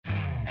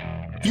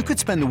You could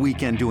spend the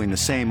weekend doing the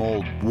same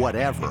old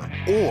whatever,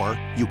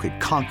 or you could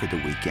conquer the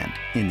weekend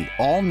in the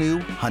all-new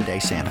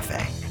Hyundai Santa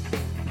Fe.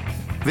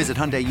 Visit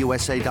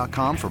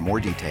HyundaiUSA.com for more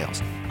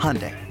details.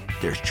 Hyundai,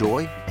 there's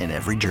joy in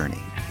every journey.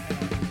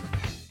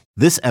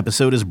 This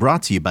episode is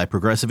brought to you by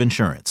Progressive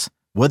Insurance.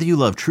 Whether you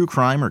love true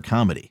crime or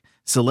comedy,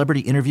 celebrity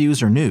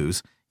interviews or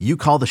news, you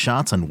call the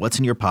shots on what's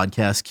in your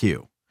podcast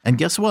queue. And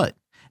guess what?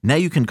 Now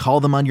you can call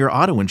them on your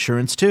auto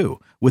insurance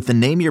too with the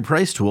Name Your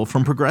Price tool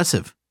from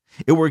Progressive.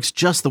 It works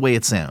just the way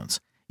it sounds.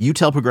 You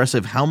tell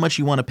Progressive how much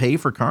you want to pay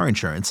for car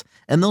insurance,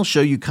 and they'll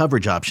show you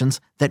coverage options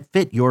that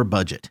fit your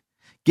budget.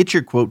 Get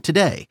your quote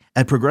today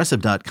at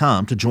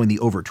Progressive.com to join the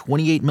over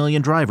 28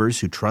 million drivers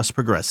who trust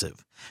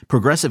Progressive.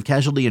 Progressive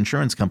Casualty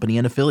Insurance Company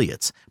and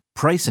Affiliates.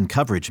 Price and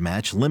coverage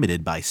match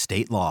limited by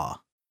state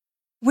law.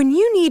 When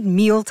you need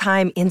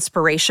mealtime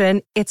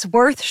inspiration, it's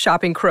worth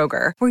shopping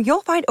Kroger, where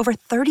you'll find over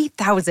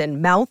 30,000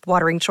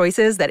 mouth-watering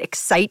choices that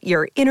excite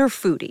your inner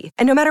foodie.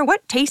 And no matter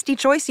what tasty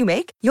choice you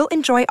make, you'll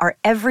enjoy our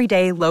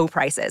everyday low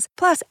prices,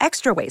 plus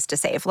extra ways to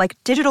save, like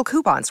digital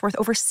coupons worth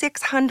over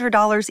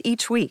 $600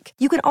 each week.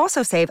 You can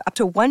also save up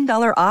to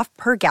 $1 off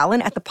per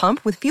gallon at the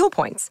pump with fuel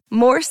points.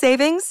 More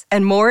savings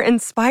and more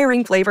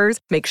inspiring flavors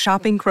make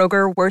shopping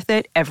Kroger worth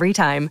it every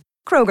time.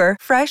 Kroger,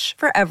 fresh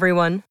for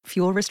everyone.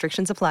 Fuel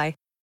restrictions apply.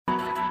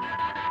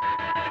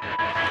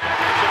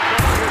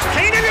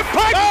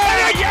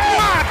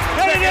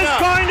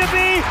 Going to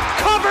be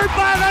covered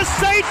by the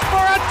Saints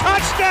for a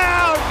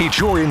touchdown. It's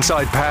your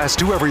inside pass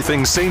to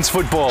everything Saints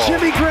football.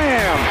 Jimmy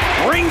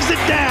Graham brings it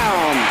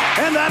down,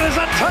 and that is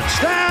a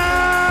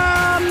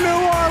touchdown,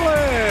 New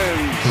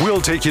Orleans.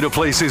 We'll take you to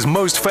places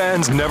most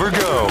fans never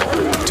go.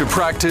 To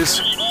practice,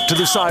 to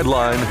the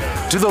sideline,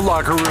 to the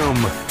locker room,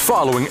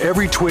 following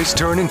every twist,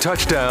 turn, and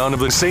touchdown of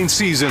the Saints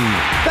season.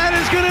 That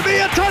is going to be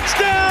a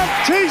touchdown,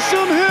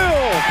 Taysom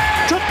Hill.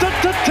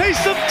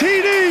 Taysom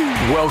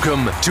TD.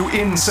 Welcome to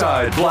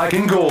Inside Black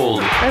and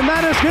Gold. And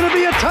that is going to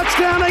be a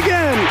touchdown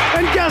again.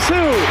 And guess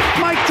who?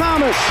 Mike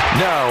Thomas.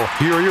 Now,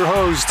 here are your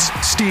hosts,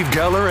 Steve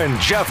Geller and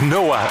Jeff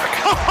Nowak.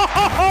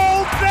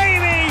 Oh,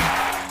 baby!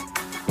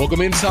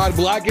 Welcome inside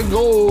Black and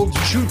Gold.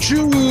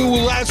 Choo-choo.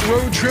 Last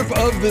road trip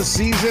of the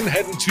season.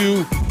 Heading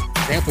to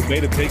Tampa Bay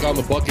to take on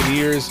the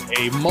Buccaneers.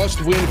 A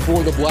must-win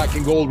for the Black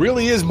and Gold.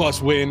 Really is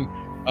must-win.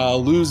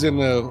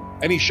 Losing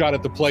any shot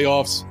at the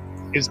playoffs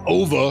is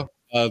over.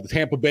 The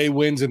Tampa Bay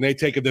wins, and they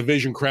take a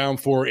division crown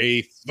for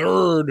a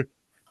third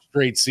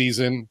straight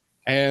season.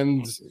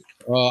 And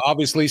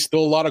obviously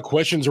still a lot of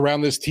questions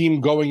around this team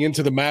going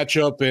into the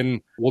matchup,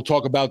 and we'll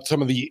talk about some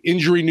of the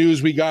injury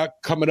news we got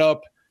coming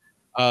up.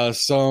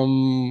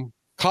 Some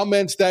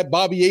comments that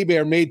Bobby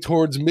Hebert made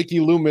towards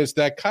Mickey Loomis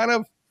that kind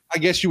of, I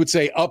guess you would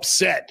say,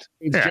 upset.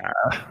 Yeah,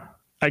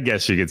 I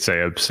guess you could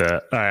say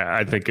upset.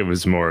 I think it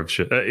was more of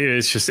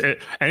it's just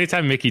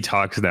anytime Mickey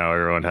talks now,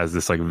 everyone has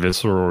this like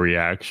visceral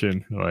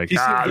reaction, like this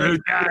guy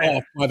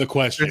off by the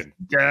question.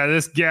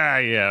 This guy.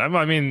 Yeah,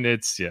 I mean,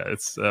 it's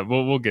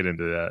we'll get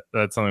into that.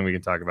 That's something we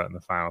can talk about in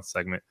the final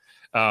segment.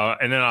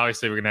 And then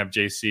obviously we're gonna have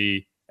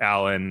JC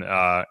Allen,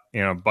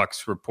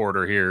 Bucks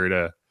reporter here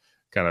to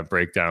kind of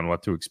break down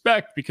what to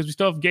expect because we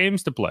still have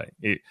games to play.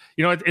 It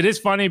is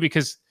funny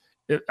because.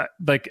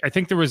 I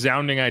think the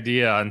resounding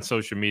idea on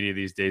social media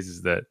these days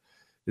is that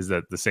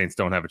the Saints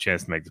don't have a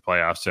chance to make the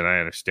playoffs, and I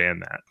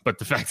understand that. But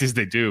the fact is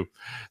they do.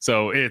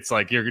 So it's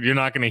like you're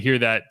not going to hear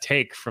that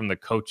take from the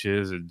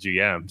coaches and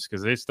GMs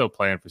because they're still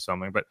playing for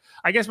something. But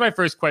I guess my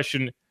first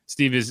question,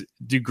 Steve, is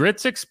do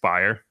grits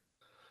expire?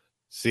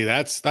 See,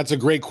 that's a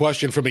great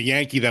question from a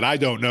Yankee that I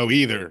don't know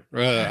either.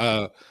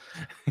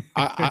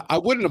 I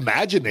wouldn't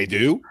imagine they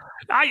do.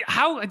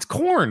 How it's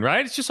corn,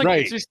 right? It's just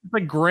like It's just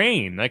like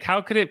grain. Like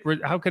how could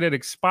it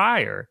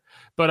expire?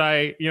 But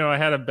I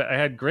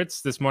had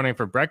grits this morning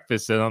for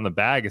breakfast, and on the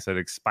bag it said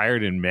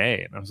expired in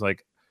May, and I was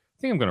like,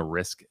 I think I'm gonna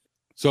risk it.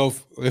 So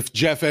if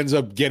Jeff ends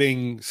up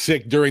getting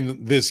sick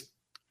during this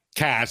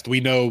cast, we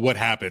know what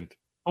happened.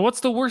 Well, what's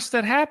the worst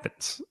that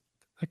happens?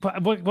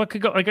 Like what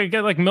could go? Like I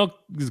get like milk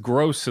is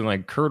gross and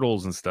like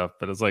curdles and stuff,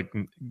 but it's like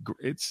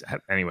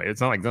anyway.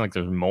 It's not like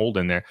there's mold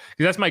in there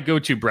because that's my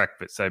go-to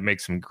breakfast. I make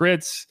some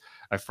grits.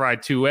 I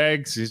fried 2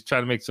 eggs. Just try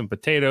to make some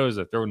potatoes.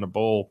 I throw it in a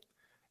bowl.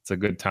 It's a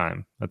good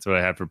time. That's what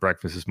I had for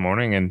breakfast this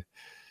morning. And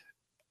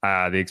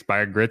the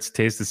expired grits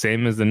taste the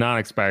same as the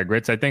non-expired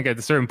grits. I think at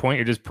a certain point,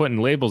 you're just putting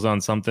labels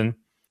on something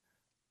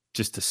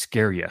just to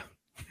scare you,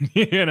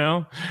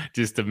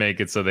 just to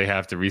make it so they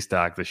have to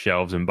restock the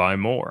shelves and buy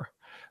more.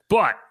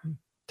 But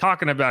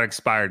talking about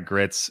expired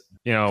grits,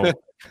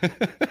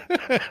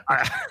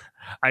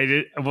 I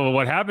did. Well,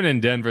 what happened in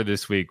Denver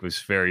this week was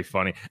very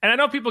funny. And I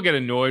know people get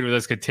annoyed with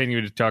us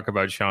continuing to talk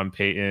about Sean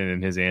Payton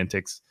and his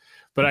antics,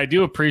 but I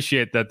do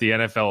appreciate that the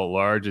NFL at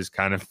large is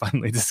kind of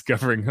finally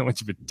discovering how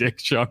much of a dick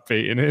Sean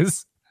Payton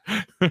is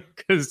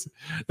because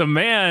the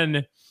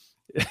man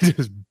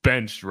just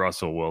benched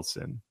Russell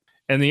Wilson.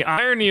 And the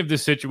irony of the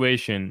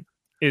situation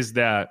is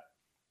that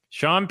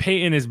Sean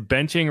Payton is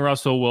benching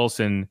Russell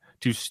Wilson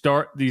to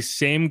start the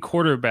same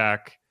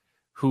quarterback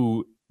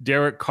who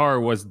Derek Carr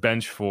was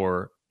benched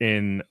for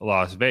in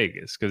Las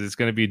Vegas because it's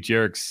going to be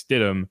Jarek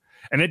Stidham.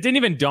 And it didn't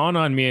even dawn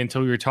on me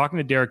until we were talking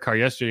to Derek Carr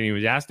yesterday and he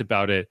was asked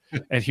about it.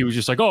 And he was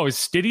just like, oh, is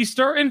Stiddy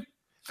starting?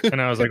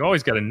 And I was like, oh,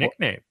 he's got a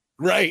nickname.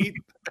 Right.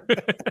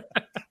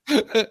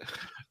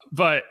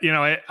 But, you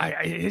know,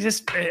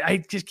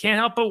 I just can't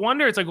help but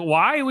wonder. It's like,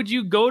 why would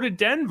you go to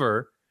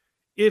Denver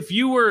if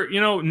you were,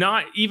 you know,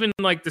 not even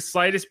like the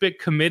slightest bit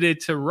committed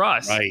to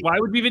Russ? Right. Why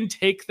would you even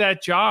take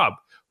that job?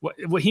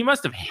 What he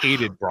must have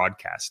hated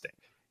broadcasting.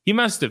 He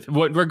must have,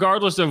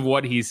 regardless of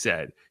what he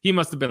said, he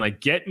must have been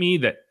like, get me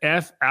the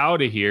F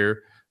out of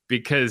here,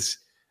 because,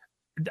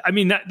 I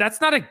mean, that's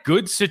not a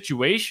good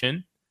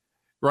situation,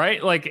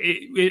 right? Like,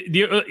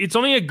 it's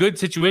only a good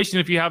situation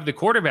if you have the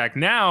quarterback.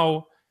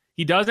 Now,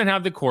 he doesn't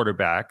have the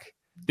quarterback.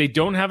 They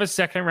don't have a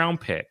second round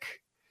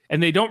pick,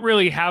 and they don't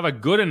really have a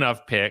good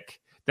enough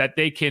pick that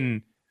they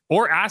can,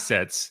 or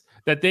assets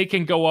that they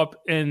can go up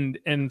and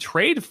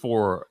trade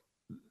for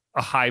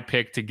a high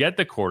pick to get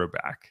the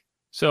quarterback.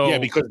 So yeah,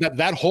 because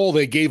that hole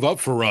they gave up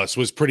for us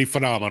was pretty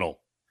phenomenal.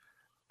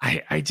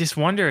 I just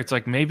wonder. It's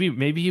like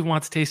maybe he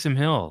wants Taysom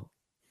Hill.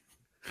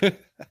 How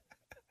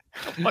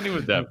funny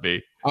would that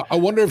be? I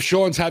wonder if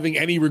Sean's having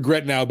any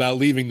regret now about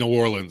leaving New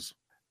Orleans.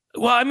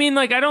 Well, I mean,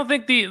 like, I don't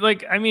think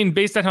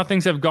based on how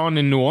things have gone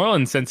in New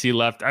Orleans since he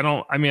left, I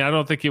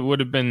don't think it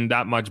would have been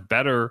that much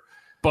better.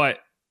 But,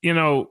 you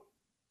know,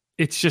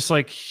 it's just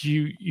like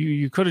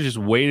you could have just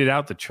waited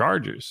out the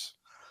Chargers.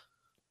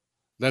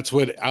 That's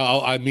what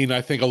I mean. I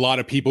think a lot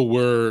of people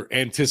were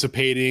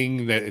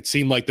anticipating that. It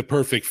seemed like the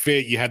perfect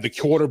fit. You had the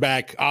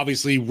quarterback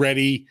obviously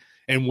ready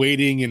and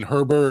waiting in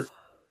Herbert,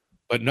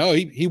 but no,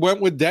 he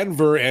went with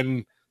Denver,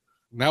 and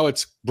now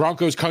it's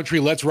Broncos country.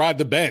 Let's ride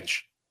the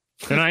bench.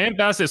 And I am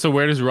fascinated. So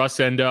where does Russ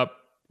end up?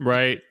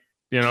 Right?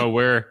 You know,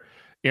 where,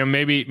 you know,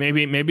 maybe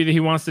he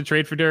wants to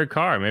trade for Derek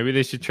Carr. Maybe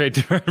they should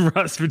trade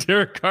Russ for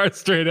Derek Carr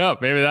straight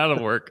up. Maybe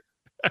that'll work.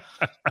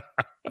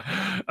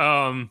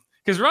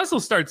 Because Russ will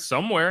start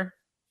somewhere.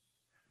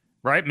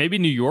 Right? Maybe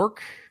New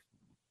York,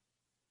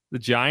 the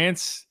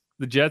Giants,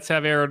 the Jets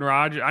have Aaron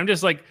Rodgers. I'm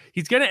just like,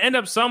 he's going to end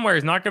up somewhere.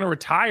 He's not going to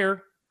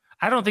retire.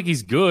 I don't think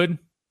he's good.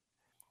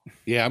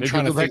 Yeah, I'm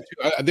trying to think.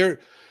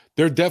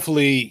 They're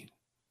definitely,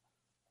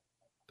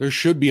 there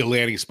should be a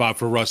landing spot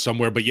for Russ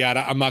somewhere. But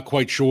yeah, I'm not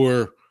quite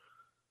sure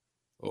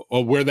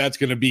or where that's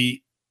going to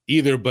be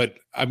either. But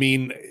I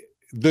mean,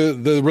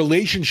 the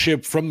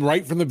relationship from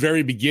the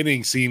very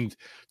beginning seemed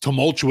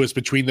tumultuous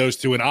between those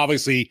two, and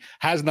obviously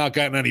has not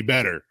gotten any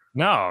better.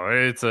 No,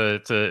 it's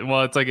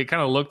like it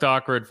kind of looked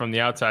awkward from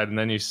the outside, and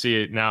then you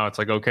see it now. It's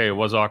like, okay, it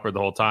was awkward the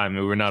whole time.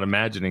 We were not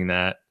imagining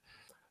that.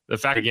 The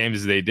fact of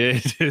games they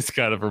did is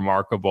kind of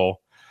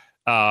remarkable.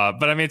 But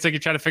I mean, it's like you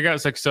try to figure out.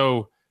 It's like,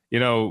 so, you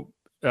know,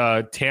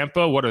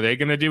 Tampa, what are they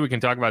going to do? We can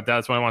talk about that.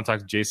 That's what I want to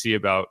talk to JC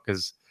about,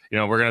 because, you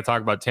know, we're going to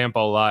talk about Tampa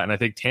a lot, and I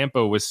think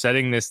Tampa was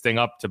setting this thing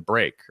up to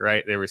break.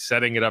 Right? They were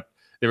setting it up.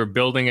 They were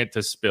building it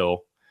to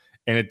spill,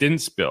 and it didn't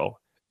spill.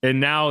 And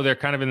now they're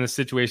kind of in the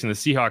situation the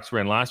Seahawks were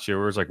in last year,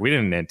 where it's like, we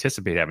didn't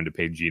anticipate having to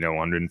pay Geno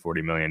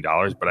 $140 million,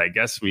 but I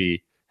guess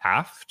we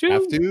have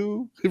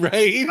to,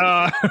 right?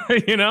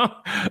 You know?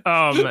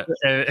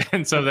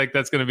 And so like,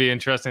 that's going to be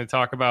interesting to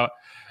talk about.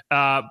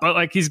 But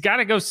like, he's got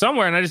to go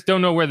somewhere, and I just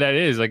don't know where that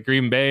is. Like,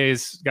 Green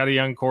Bay's got a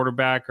young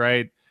quarterback,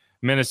 right?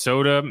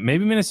 Minnesota,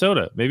 maybe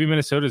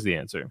Minnesota's the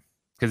answer,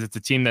 because it's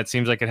a team that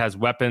seems like it has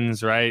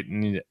weapons, right?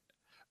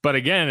 But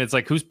again, it's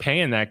like, who's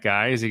paying that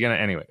guy? Is he going to,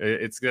 anyway,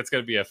 that's going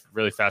to be a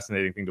really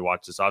fascinating thing to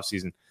watch this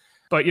offseason.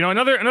 But, you know,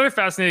 another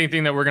fascinating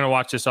thing that we're going to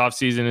watch this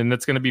offseason, and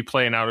that's going to be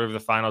playing out over the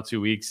final 2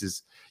 weeks,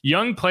 is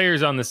young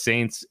players on the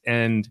Saints.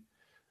 And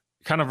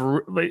kind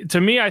of,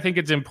 to me, I think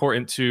it's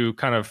important to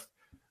kind of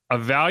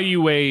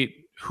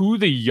evaluate who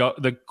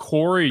the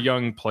core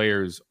young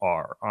players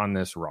are on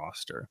this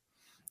roster.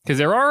 Because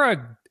there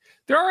are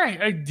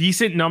a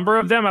decent number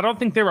of them. I don't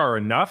think there are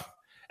enough.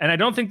 And I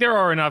don't think there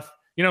are enough,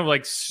 you know,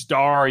 like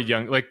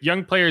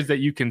young players that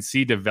you can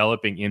see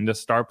developing into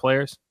star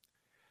players,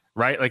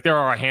 right? Like, there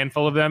are a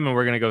handful of them, and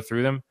we're going to go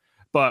through them.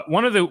 But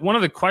one of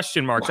the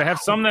question marks, I have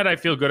some that I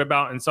feel good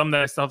about and some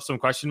that I still have some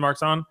question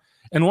marks on.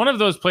 And one of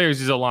those players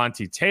is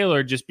Alontae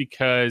Taylor, just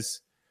because,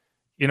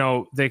 you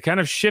know, they kind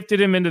of shifted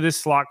him into this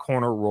slot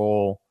corner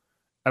role.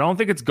 I don't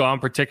think it's gone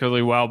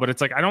particularly well, but it's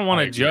like, I don't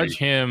want to judge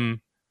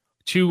him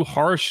too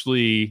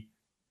harshly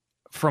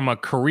from a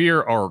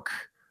career arc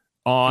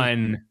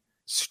on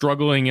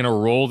struggling in a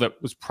role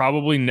that was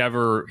probably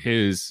never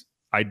his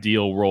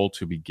ideal role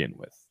to begin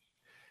with.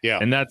 Yeah.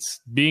 And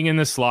that's being in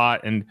the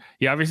slot. And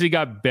he obviously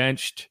got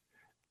benched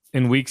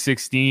in week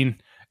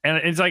 16. And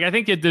it's like, I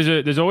think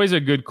there's always a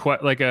good,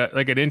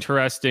 an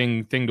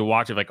interesting thing to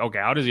watch of like, okay,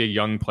 how does a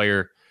young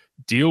player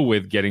deal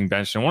with getting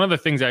benched? And one of the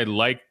things I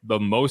like the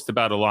most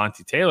about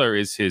Alontae Taylor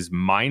is his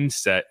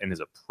mindset and his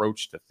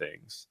approach to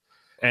things.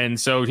 And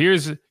so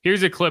here's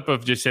a clip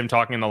of just him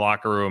talking in the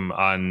locker room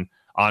on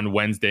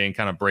Wednesday and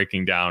kind of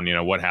breaking down, you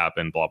know, what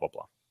happened, blah, blah,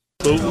 blah.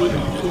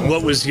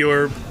 What was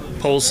your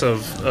pulse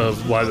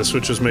of why the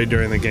switch was made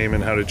during the game,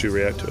 and how did you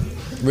react to it?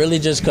 Really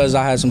just because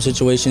I had some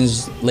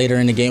situations later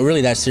in the game,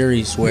 really that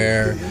series,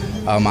 where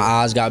my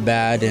eyes got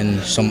bad and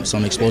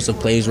some explosive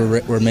plays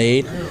were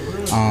made.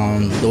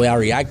 The way I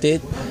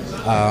reacted,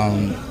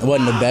 it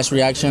wasn't the best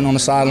reaction on the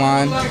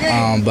sideline,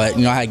 but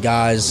I had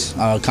guys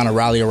kind of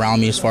rally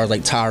around me as far as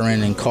like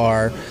Tyron and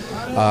Carr,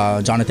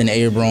 Jonathan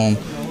Abram,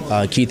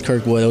 Keith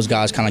Kirkwood. Those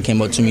guys kind of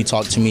came up to me,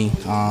 talked to me,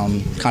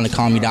 kind of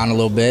calmed me down a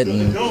little bit,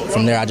 and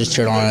from there I just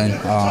cheered on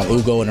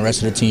Ugo and the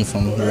rest of the team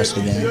from the rest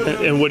of the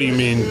game. And what do you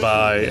mean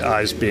by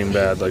eyes being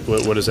bad? Like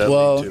what does that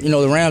mean to?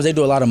 The Rams, they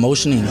do a lot of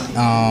motioning,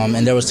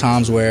 and there was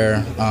times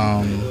where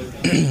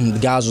the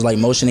guys was like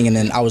motioning, and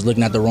then I was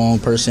looking at the wrong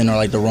person or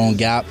like the wrong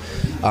gap.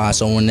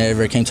 So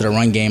whenever it came to the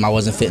run game, I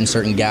wasn't fitting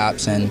certain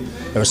gaps, and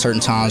there were certain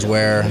times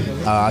where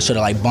I should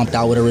have like bumped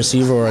out with a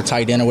receiver or a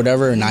tight end or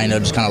whatever, and I ended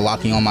up just kind of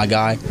locking on my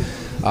guy.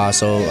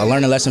 So I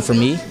learned a lesson for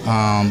me,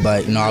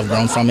 but I've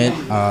grown from it.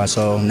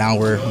 So now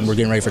we're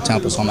getting ready for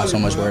Tampa, so I'm not so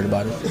much worried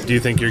about it. Do you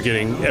think you're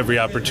getting every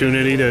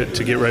opportunity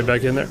to get right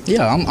back in there?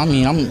 Yeah,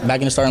 I'm back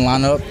in the starting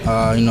lineup.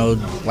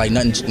 Like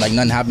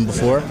nothing happened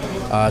before.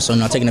 So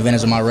taking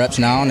advantage of my reps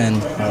now,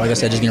 and like I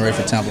said, just getting ready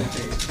for Tampa.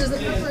 Does the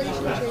preparation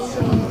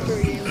change for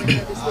your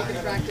game this week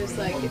in practice?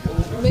 Like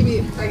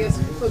maybe I guess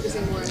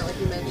focusing more on, like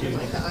you mentioned,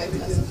 like the eye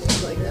test and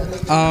things like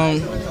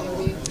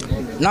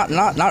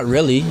that. Not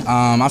really.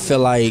 I feel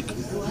like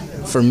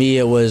for me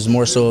it was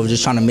more so of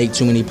just trying to make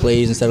too many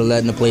plays instead of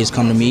letting the plays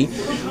come to me.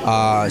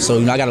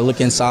 So I got to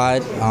look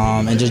inside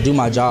and just do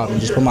my job and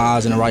just put my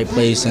eyes in the right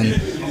place.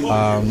 And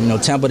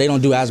Tampa, they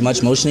don't do as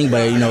much motioning,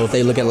 but if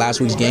they look at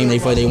last week's game, they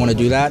feel they want to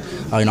do that.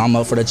 I'm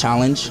up for the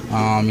challenge.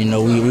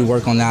 We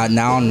work on that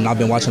now, and I've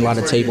been watching a lot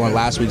of tape on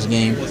last week's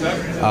game.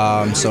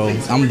 So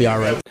I'm gonna be all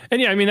right. And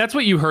yeah, that's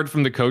what you heard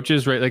from the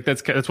coaches, right? Like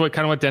that's what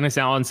kind of what Dennis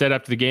Allen said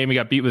after the game. He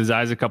got beat with his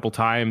eyes a couple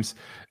times.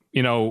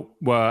 He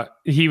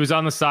was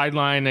on the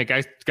sideline. Like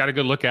I got a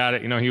good look at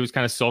it. He was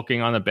kind of sulking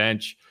on the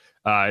bench.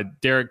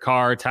 Derek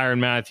Carr, Tyrann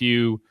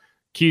Mathieu,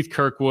 Keith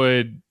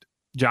Kirkwood,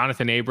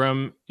 Jonathan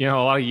Abram, a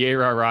lot of yay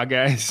rah rah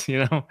guys,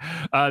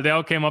 they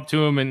all came up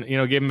to him and,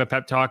 gave him a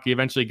pep talk. He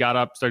eventually got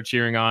up, started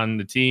cheering on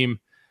the team.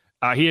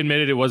 He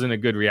admitted it wasn't a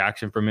good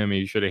reaction from him.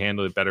 He should have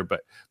handled it better.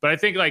 But I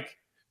think I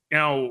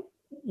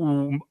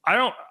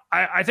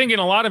think in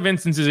a lot of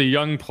instances, a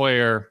young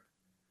player,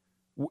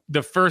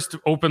 the first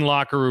open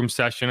locker room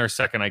session, or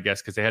second, I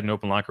guess, because they had an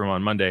open locker room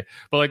on Monday,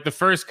 but like the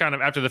first kind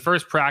of after the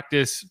first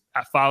practice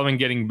following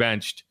getting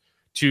benched,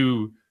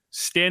 to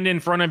stand in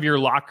front of your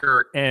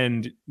locker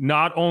and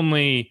not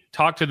only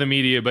talk to the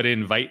media, but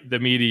invite the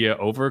media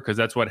over. Cause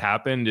that's what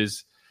happened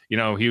is,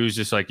 he was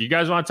just like, you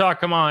guys want to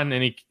talk? Come on.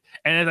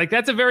 And like,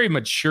 that's a very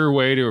mature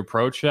way to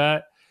approach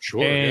that.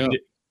 Sure. And,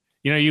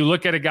 you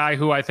look at a guy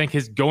who I think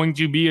is going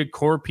to be a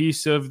core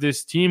piece of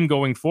this team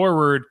going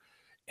forward.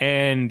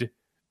 And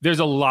there's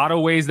a lot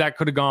of ways that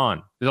could have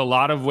gone. There's a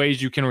lot of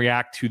ways you can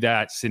react to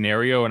that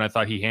scenario. And I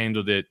thought he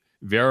handled it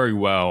very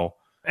well.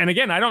 And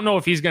again, I don't know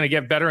if he's going to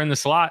get better in the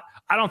slot.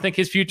 I don't think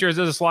his future is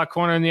as a slot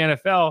corner in the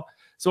NFL.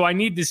 So I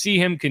need to see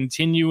him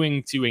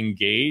continuing to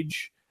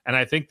engage. And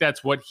I think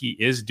that's what he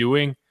is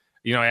doing.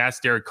 I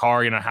asked Derek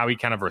Carr, how he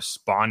kind of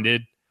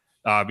responded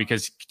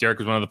because Derek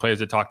was one of the players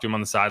that talked to him on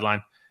the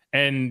sideline.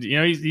 And,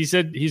 he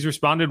said he's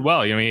responded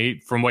well.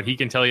 From what he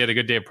can tell, he had a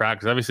good day of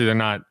practice. Obviously, they're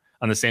not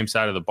on the same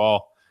side of the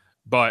ball.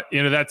 But,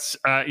 that's,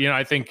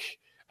 I think,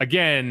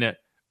 again,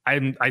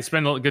 I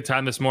spent a good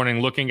time this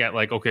morning looking at,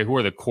 like, okay, who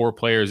are the core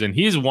players? And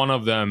he's one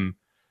of them.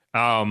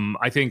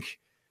 I think,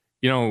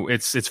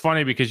 it's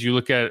funny because you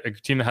look at a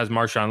team that has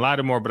Marshawn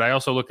Lattimore, but I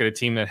also look at a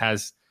team that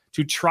has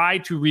to try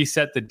to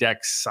reset the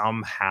deck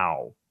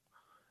somehow.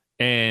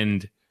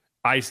 And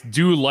I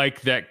do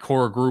like that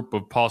core group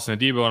of Paulson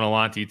Adebo and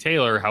Alontae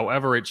Taylor,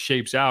 however it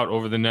shapes out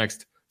over the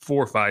next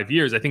 4 or 5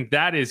 years. I think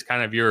that is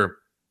kind of your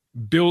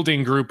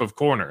building group of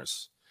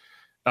corners.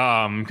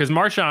 Because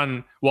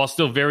Marshawn, while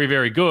still very,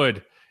 very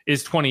good,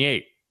 is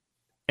 28.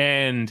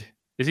 And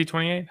is he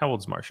 28? How old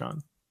is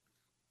Marshawn?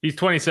 He's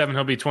 27.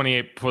 He'll be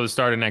 28 before the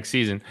start of next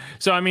season.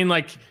 So,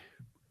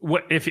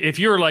 what if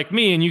you're like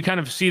me and you kind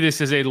of see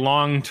this as a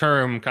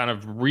long-term kind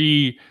of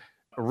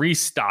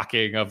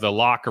restocking of the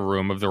locker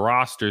room, of the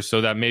roster, so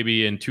that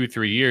maybe in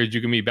 2-3 years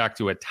you can be back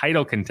to a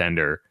title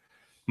contender,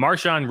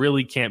 Marshawn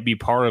really can't be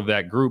part of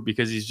that group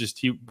because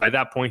by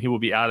that point he will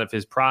be out of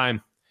his prime.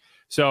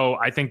 So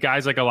I think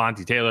guys like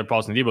Alontae Taylor,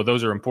 Paulson Adebo,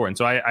 those are important.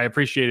 So I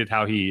appreciated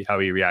how he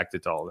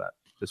reacted to all of that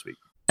this week.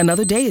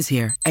 Another day is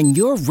here, and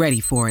you're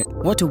ready for it.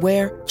 What to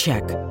wear?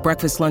 Check.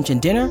 Breakfast, lunch,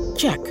 and dinner?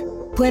 Check.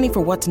 Planning for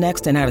what's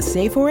next and how to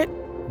save for it?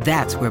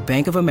 That's where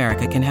Bank of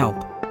America can help.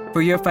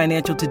 For your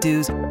financial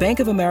to-dos, Bank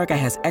of America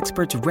has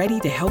experts ready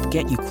to help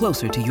get you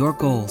closer to your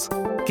goals.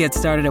 Get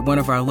started at one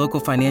of our local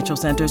financial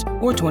centers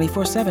or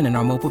 24/7 in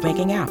our mobile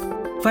banking app.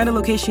 Find a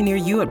location near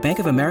you at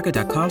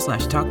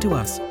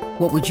bankofamerica.com/talktous.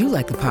 What would you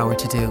like the power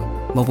to do?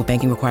 Mobile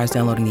banking requires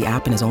downloading the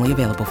app and is only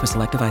available for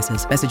select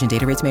devices. Message and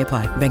data rates may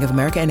apply. Bank of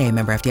America NA,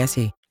 member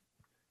FDIC.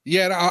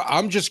 Yeah,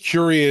 I'm just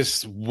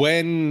curious,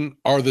 when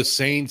are the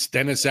Saints,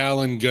 Dennis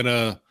Allen,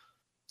 gonna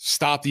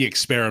stop the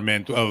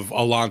experiment of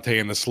Alontae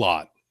in the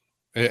slot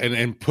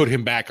and put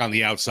him back on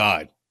the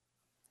outside?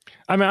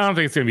 I mean, I don't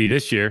think it's going to be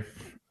this year.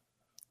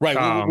 Right.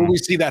 Will we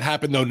see that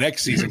happen, though,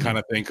 next season kind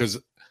of thing? Because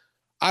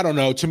I don't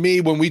know. To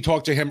me, when we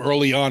talked to him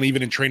early on,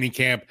 even in training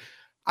camp,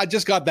 I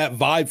just got that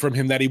vibe from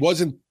him that he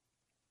wasn't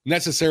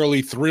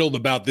necessarily thrilled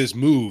about this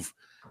move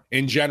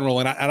in general.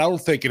 And I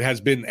don't think it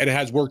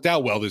has worked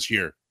out well this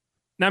year.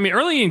 Now, I mean,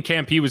 early in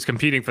camp, he was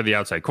competing for the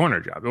outside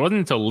corner job. It wasn't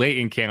until late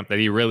in camp that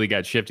he really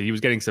got shifted. He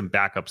was getting some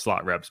backup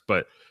slot reps, but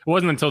it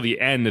wasn't until the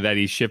end that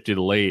he shifted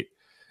late.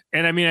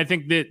 And I mean, I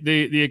think that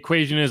the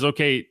equation is,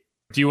 okay,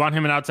 do you want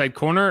him an outside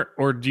corner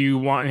or do you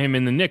want him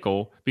in the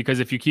nickel? Because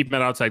if you keep him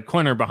at outside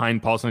corner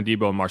behind Paulson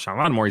Adebo and Marshawn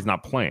Lattimore, he's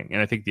not playing.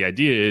 And I think the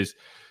idea is,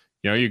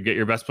 you get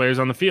your best players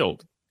on the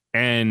field.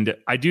 And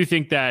I do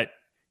think that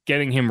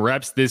getting him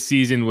reps this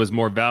season was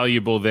more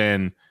valuable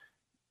than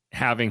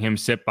having him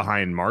sit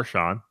behind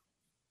Marshawn.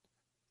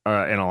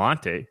 And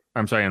Alontae,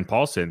 and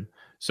Paulson.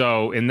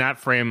 So in that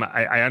frame,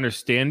 I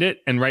understand it.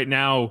 And right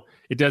now,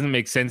 it doesn't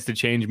make sense to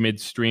change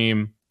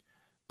midstream.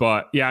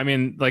 But yeah, I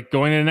mean, like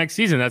going into next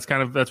season,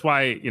 that's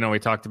why, we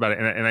talked about it.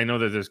 And I know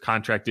that there's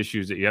contract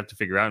issues that you have to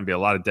figure out and be a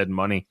lot of dead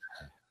money.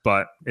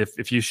 But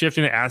if you shift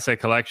into asset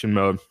collection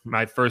mode,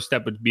 my first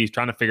step would be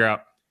trying to figure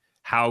out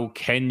how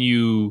can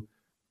you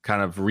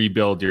kind of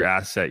rebuild your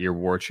asset, your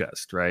war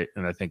chest, right?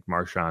 And I think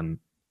Marshawn,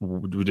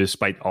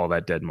 despite all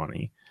that dead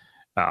money,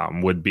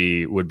 would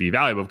be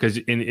valuable because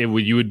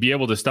you would be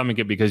able to stomach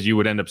it because you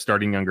would end up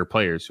starting younger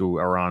players who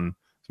are on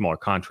smaller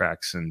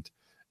contracts and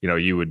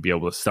you would be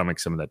able to stomach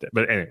some of that debt.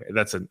 But anyway,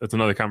 that's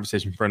another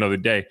conversation for another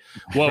day.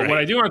 Well, right. What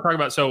I do want to talk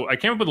about, so I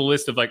came up with a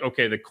list of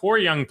the core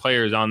young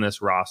players on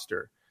this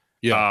roster.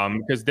 Yeah.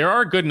 Because there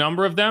are a good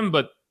number of them,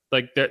 but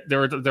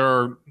there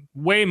are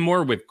way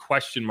more with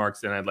question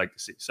marks than I'd like to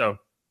see. So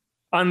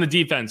on the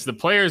defense,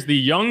 the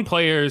young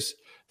players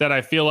that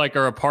I feel like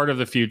are a part of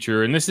the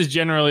future. And this is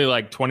generally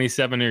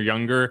 27 or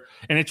younger.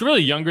 And it's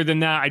really younger than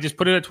that. I just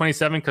put it at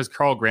 27 because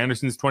Carl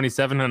Granderson's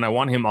 27 and I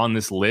want him on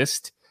this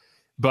list.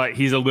 But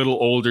he's a little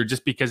older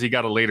just because he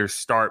got a later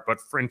start. But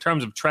in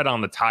terms of tread on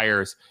the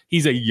tires,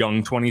 he's a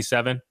young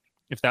 27,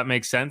 if that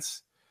makes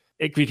sense.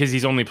 Because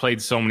he's only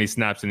played so many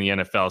snaps in the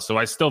NFL. So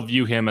I still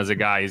view him as a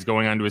guy. He's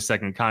going on to his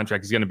second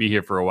contract. He's going to be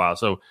here for a while.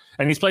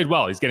 And he's played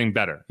well. He's getting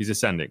better. He's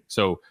ascending.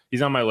 So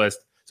he's on my list.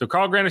 So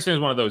Carl Granderson is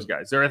one of those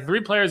guys. There are 3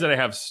 players that I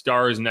have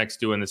stars next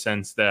to in the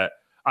sense that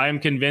I am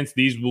convinced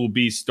these will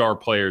be star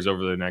players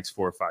over the next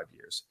 4 or 5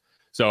 years.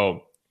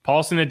 So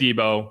Paulson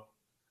Adebo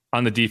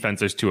on the defense,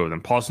 there's 2 of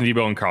them, Paulson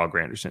Adebo and Carl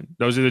Granderson.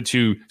 Those are the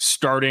 2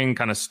 starting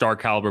kind of star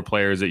caliber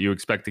players that you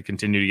expect to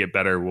continue to get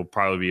better, will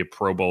probably be a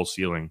Pro Bowl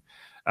ceiling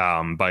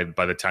by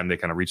the time they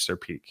kind of reach their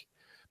peak.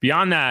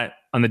 Beyond that,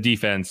 on the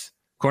defense,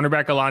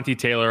 cornerback Alontae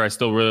Taylor, I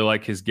still really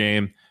like his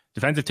game.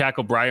 Defensive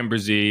tackle Brian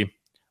Brzee,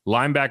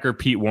 linebacker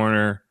Pete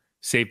Warner,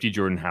 safety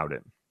Jordan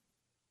Howden.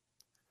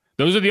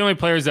 Those are the only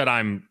players that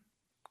I'm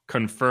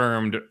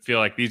confirmed feel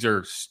like these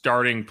are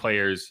starting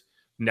players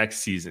next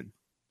season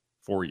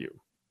for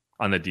you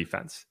on the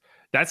defense.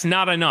 That's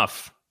not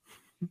enough.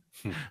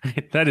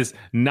 That is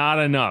not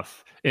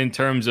enough in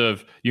terms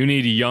of you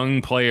need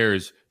young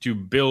players to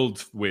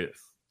build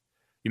with.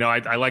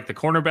 I like the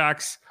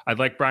cornerbacks. I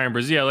like Brian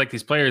Brzee. I like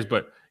these players,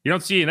 but you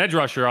don't see an edge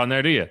rusher on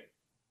there, do you?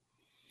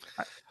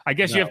 I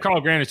guess no. You have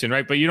Carl Granderson,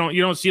 right? But you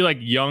don't see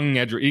young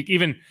edge.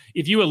 Even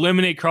if you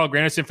eliminate Carl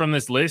Granderson from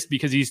this list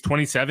because he's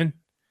 27,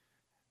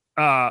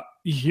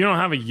 you don't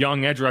have a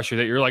young edge rusher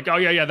that you're like, oh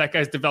yeah, that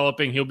guy's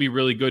developing. He'll be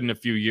really good in a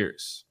few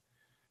years.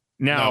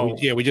 Now,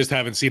 we just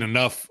haven't seen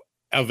enough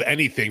of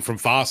anything from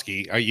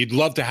Foskey. You'd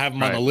love to have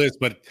him on the list,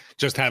 but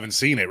just haven't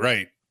seen it.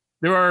 Right?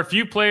 There are a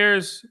few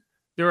players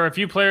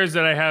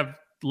that I have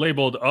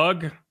labeled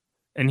UGG,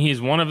 and he's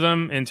one of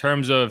them in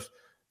terms of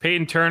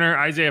Peyton Turner,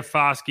 Isaiah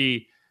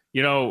Foskey.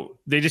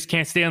 They just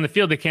can't stay on the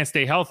field. They can't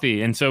stay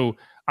healthy. And so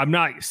I'm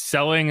not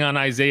selling on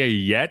Isaiah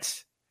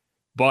yet,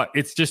 but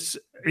it's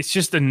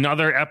just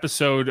another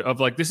episode of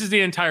this is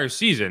the entire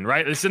season,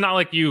 right? This is not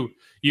like you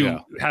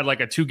had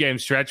a 2-game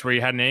stretch where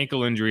you had an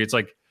ankle injury. It's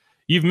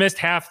you've missed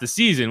half the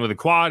season with a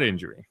quad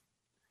injury.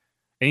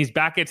 And he's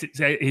back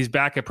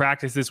at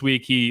practice this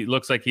week. He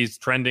looks like he's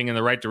trending in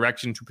the right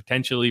direction to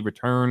potentially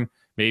return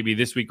maybe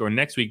this week or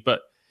next week, but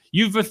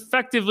you've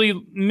effectively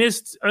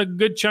missed a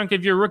good chunk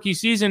of your rookie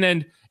season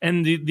and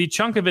the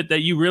chunk of it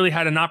that you really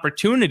had an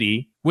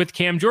opportunity with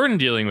Cam Jordan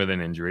dealing with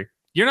an injury.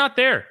 You're not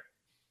there.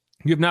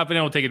 You have not been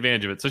able to take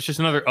advantage of it. So it's just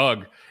another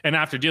UGG. And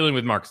after dealing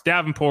with Marcus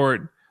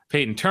Davenport,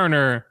 Peyton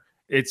Turner,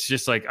 it's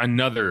just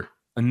another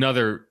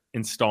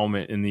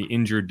installment in the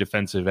injured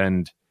defensive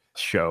end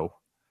show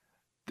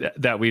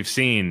that we've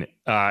seen.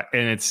 And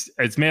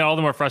it's made all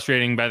the more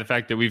frustrating by the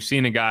fact that we've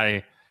seen a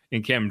guy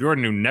in Cam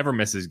Jordan who never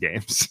misses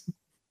games.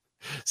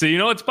 So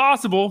it's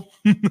possible,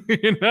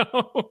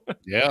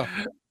 Yeah.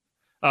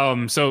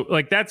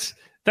 So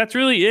that's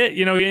really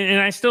it,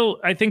 and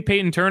I think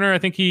Peyton Turner, I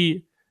think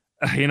he,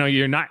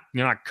 you're not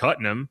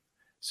cutting him.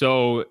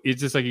 So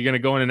it's just you're going to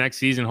go into next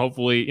season.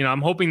 Hopefully,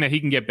 I'm hoping that he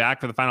can get back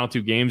for the final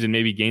 2 games and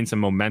maybe gain some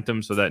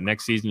momentum so that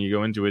next season you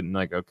go into it and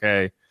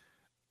okay,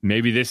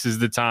 maybe this is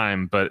the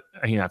time. But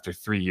after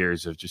 3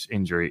 years of just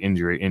injury,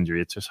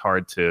 it's just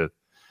hard to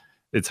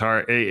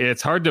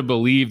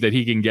believe that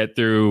he can get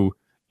through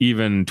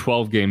even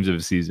 12 games of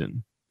a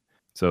season.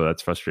 So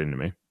that's frustrating to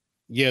me.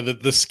 Yeah,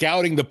 the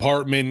scouting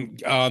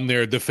department on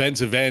their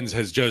defensive ends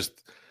has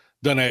just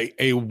done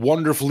a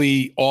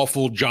wonderfully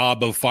awful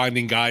job of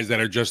finding guys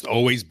that are just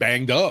always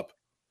banged up.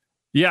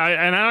 Yeah,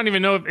 and I don't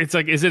even know if it's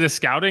like, is it a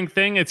scouting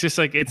thing? It's just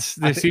like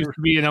there seems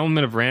to be an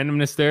element of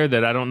randomness there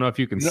that I don't know if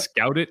you can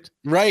scout it.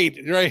 Right.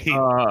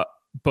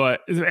 But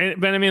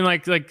I mean,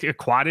 like a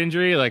quad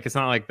injury, like it's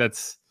not like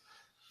that's.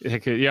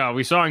 Yeah,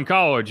 we saw in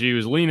college he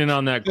was leaning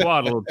on that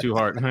quad a little too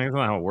hard. That's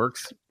not how it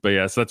works. But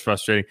yeah, so that's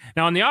frustrating.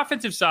 Now on the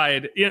offensive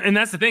side, and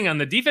that's the thing, on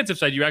the defensive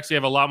side, you actually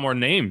have a lot more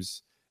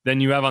names than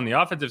you have on the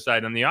offensive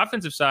side. On the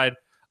offensive side,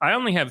 I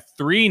only have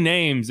 3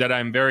 names that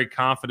I'm very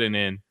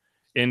confident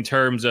in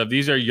terms of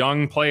these are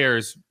young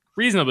players,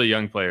 reasonably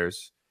young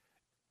players,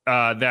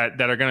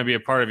 that are going to be a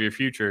part of your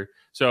future.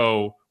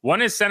 So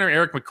one is center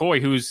Eric McCoy,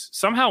 who's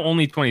somehow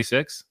only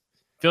 26.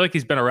 I feel like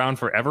he's been around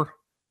forever.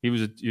 He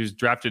was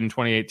drafted in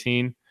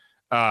 2018.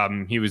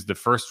 He was the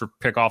first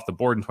pick off the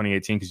board in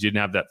 2018 because you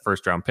didn't have that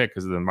first round pick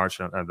because of the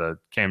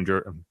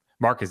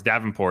Marcus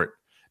Davenport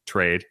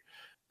trade.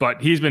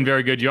 But he's been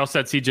very good. You also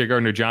had CJ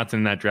Gardner-Johnson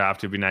in that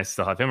draft. It'd be nice to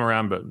still have him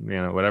around, but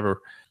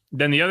whatever.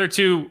 Then the other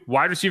 2,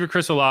 wide receiver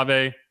Chris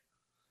Olave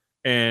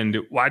and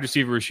wide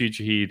receiver Rashid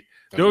Shaheed.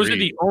 Those are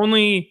the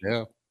only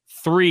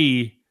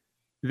 3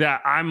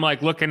 that I'm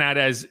like looking at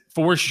as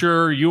for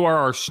sure you are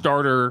our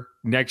starter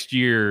next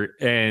year,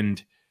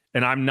 and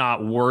I'm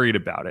not worried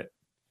about it.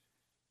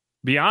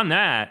 Beyond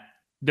that,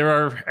 there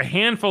are a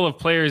handful of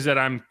players that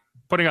I'm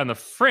putting on the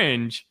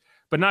fringe,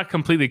 but not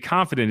completely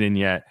confident in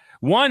yet.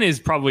 One is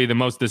probably the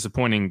most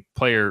disappointing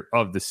player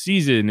of the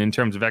season in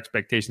terms of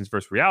expectations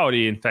versus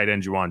reality in tight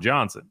end Juwan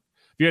Johnson.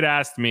 If you had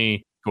asked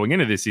me going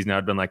into this season,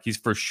 I'd been like, he's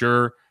for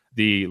sure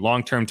the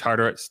long-term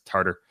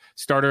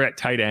starter at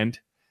tight end.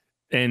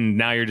 And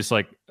now you're just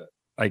like,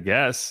 I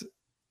guess,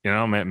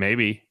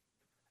 maybe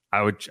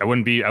I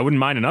wouldn't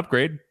mind an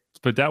upgrade. Let's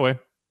put it that way.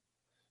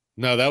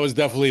 No, that was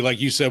definitely, like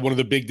you said, one of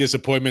the big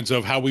disappointments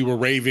of how we were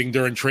raving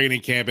during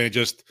training camp. And it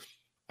just,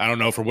 I don't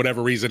know, for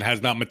whatever reason,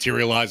 has not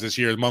materialized this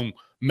year among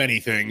many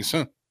things.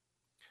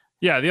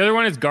 Yeah, the other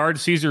one is guard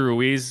Cesar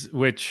Ruiz,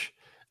 which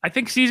I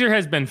think Cesar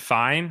has been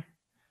fine.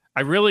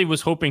 I really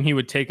was hoping he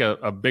would take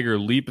a bigger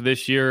leap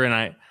this year, and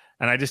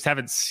I just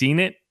haven't seen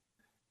it.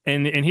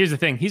 And here's the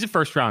thing. He's a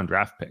first-round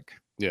draft pick.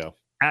 Yeah.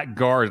 At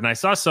guard. And I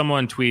saw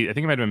someone tweet, I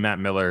think it might have been Matt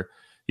Miller.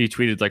 He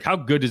tweeted, like, how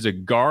good does a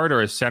guard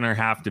or a center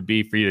have to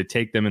be for you to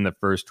take them in the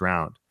first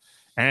round?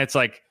 And it's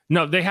like,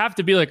 no, they have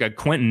to be like a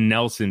Quentin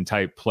Nelson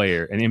type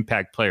player, an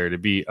impact player, to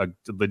be a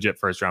legit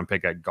first-round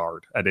pick at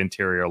guard, at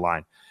interior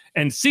line.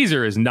 And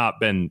Cesar has not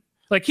been,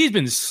 like, he's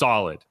been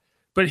solid,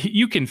 but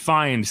you can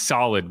find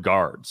solid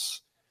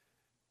guards.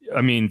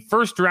 I mean,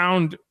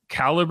 first-round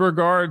caliber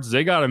guards,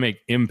 they got to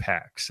make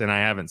impacts, and I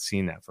haven't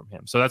seen that from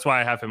him. So that's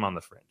why I have him on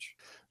the fringe.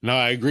 No,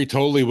 I agree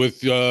totally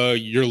with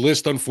your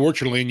list,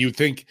 unfortunately. And you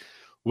think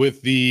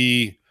with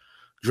the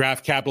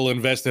draft capital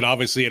invested,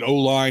 obviously, at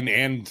O-line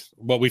and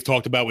what we've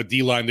talked about with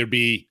D-line, there'd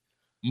be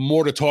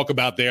more to talk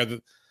about there.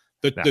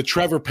 The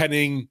Trevor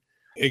Penning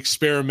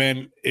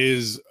experiment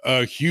is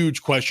a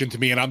huge question to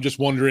me, and I'm just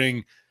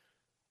wondering,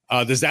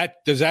 does that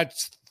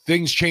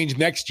things change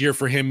next year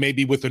for him,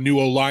 maybe with a new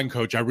O-line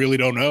coach? I really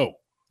don't know.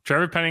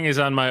 Trevor Penning is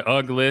on my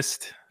UGG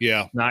list.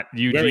 Yeah. Not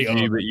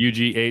UGG, but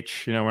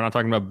UGH. We're not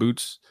talking about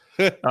boots.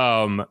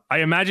 I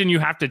imagine you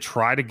have to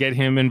try to get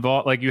him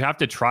involved. Like, you have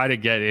to try to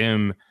get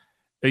him,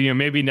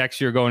 maybe next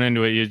year going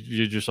into it,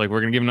 you're just like,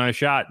 we're going to give him another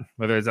shot,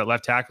 whether it's at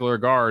left tackle or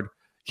guard.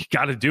 You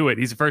got to do it.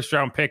 He's a first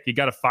round pick. You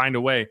got to find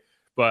a way.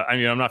 But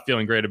I'm not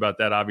feeling great about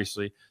that,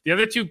 obviously. The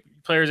other 2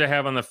 players I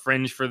have on the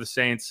fringe for the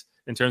Saints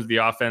in terms of the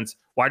offense,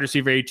 wide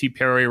receiver A.T.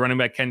 Perry, running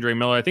back Kendre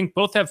Miller. I think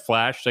both have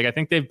flashed. Like, I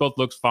think they've both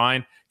looked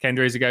fine.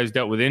 Kendre's a guy who's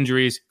dealt with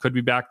injuries, could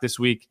be back this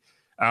week.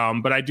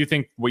 But I do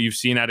think what you've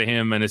seen out of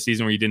him in a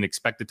season where you didn't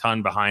expect a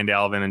ton behind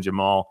Alvin and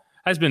Jamal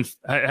has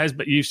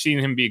you've seen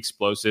him be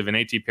explosive. And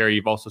A.T. Perry,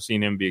 you've also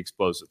seen him be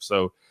explosive.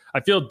 So I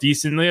feel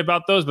decently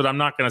about those, but I'm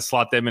not going to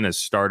slot them in as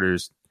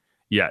starters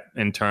yet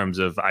in terms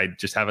of I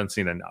just haven't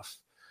seen enough.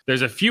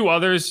 There's a few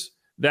others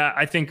that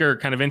I think are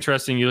kind of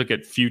interesting. You look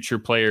at future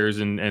players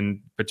and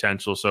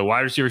potential. So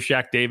wide receiver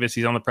Shaq Davis,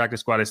 he's on the practice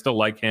squad. I still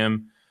like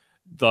him.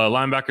 The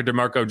linebacker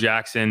DeMarco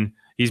Jackson,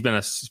 he's been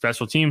a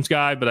special teams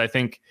guy, but I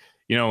think,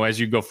 as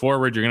you go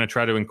forward, you're going to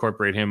try to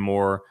incorporate him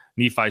more.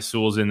 Nephi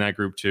Sewell's in that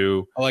group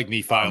too. I like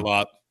Nephi a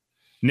lot.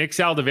 Nick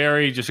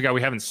Saldiveri, just a guy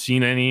we haven't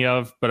seen any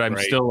of, but I'm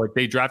still like,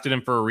 they drafted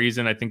him for a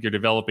reason. I think you're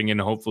developing him.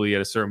 Hopefully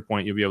at a certain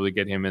point, you'll be able to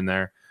get him in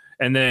there.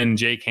 And then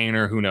Jake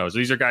Haener, who knows?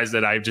 These are guys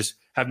that I just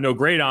have no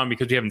grade on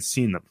because we haven't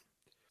seen them,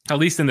 at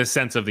least in the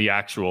sense of the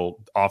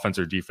actual offense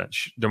or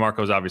defense.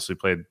 DeMarco's obviously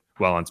played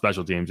well on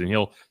special teams, and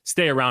he'll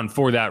stay around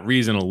for that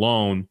reason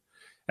alone.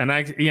 And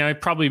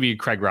I'd probably be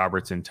Craig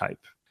Robertson type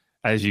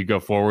as you go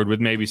forward with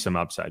maybe some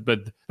upside. But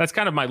that's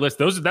kind of my list.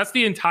 That's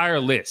the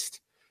entire list.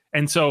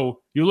 And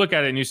so you look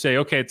at it and you say,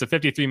 okay, it's a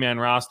 53-man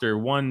roster.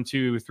 1,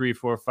 2, 3,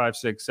 4, 5,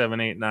 6,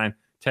 7, 8, 9,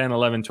 10,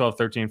 11, 12,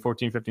 13,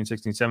 14, 15,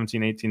 16,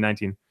 17, 18,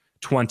 19,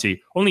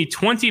 20. Only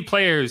 20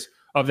 players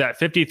of that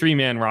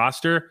 53-man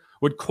roster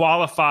would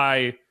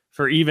qualify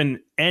for even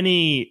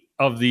any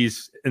of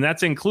these. And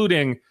that's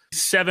including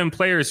 7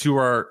 players who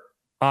are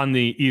on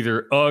the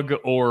either UGG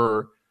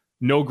or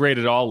no grade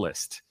at all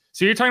list.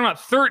 So you're talking about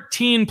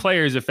 13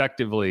 players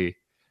effectively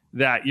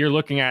that you're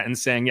looking at and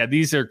saying, yeah,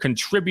 these are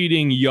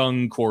contributing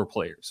young core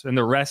players and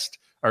the rest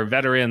are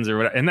veterans or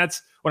whatever. And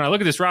that's when I look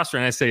at this roster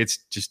and I say, it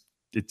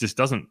just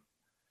doesn't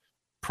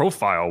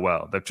profile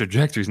well. The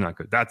trajectory is not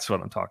good. That's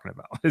what I'm talking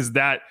about, is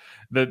that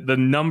the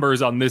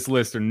numbers on this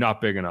list are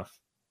not big enough.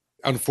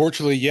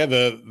 Unfortunately, yeah,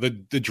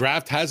 the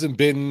draft hasn't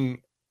been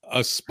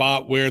a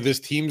spot where this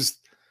team's,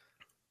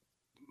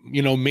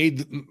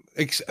 made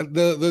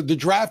the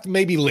draft.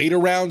 Maybe later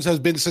rounds has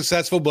been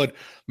successful, but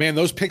man,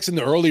 those picks in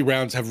the early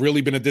rounds have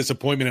really been a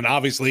disappointment, and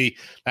obviously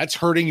that's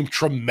hurting him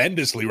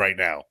tremendously right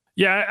now.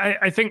 Yeah,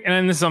 I think,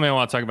 and this is something I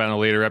want to talk about in a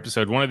later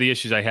episode. One of the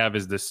issues I have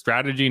is the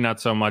strategy,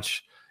 not so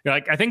much.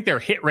 I think their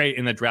hit rate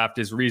in the draft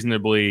is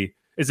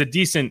a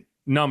decent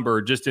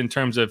number, just in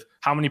terms of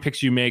how many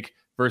picks you make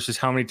versus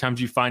how many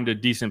times you find a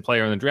decent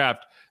player in the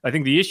draft. I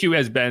think the issue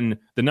has been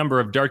the number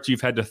of darts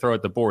you've had to throw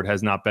at the board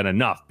has not been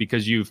enough,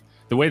 because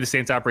the way the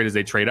Saints operate is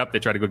they trade up, they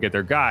try to go get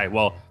their guy.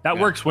 Well, that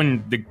works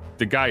when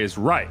the guy is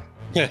right,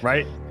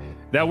 right?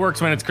 That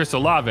works when it's Chris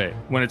Olave.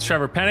 When it's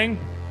Trevor Penning,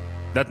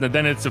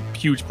 then it's a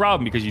huge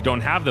problem because you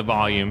don't have the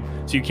volume,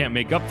 so you can't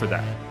make up for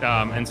that.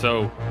 And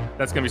so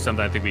that's going to be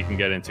something I think we can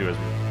get into as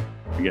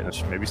we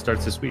get, maybe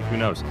starts this week, who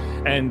knows.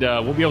 And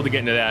we'll be able to get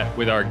into that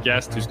with our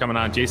guest who's coming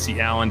on, JC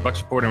Allen,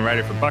 Bucks reporter and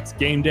writer for Bucks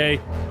Game Day.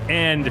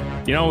 And,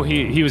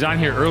 he was on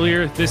here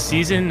earlier this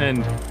season,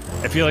 and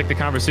I feel like the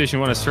conversation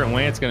went a certain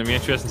way. It's going to be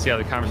interesting to see how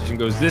the conversation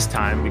goes this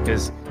time,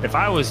 because if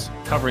I was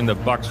covering the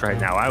Bucks right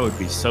now, I would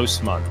be so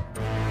smug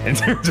in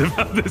terms of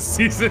how this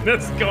season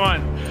has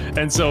gone.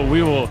 And so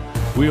we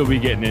will be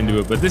getting into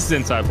it. But this is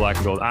Inside Black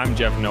and Gold. I'm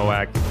Jeff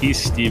Nowak. He's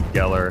Steve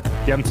Geller.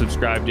 If you haven't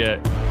subscribed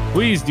yet,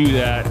 please do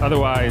that.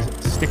 Otherwise,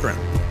 stick around.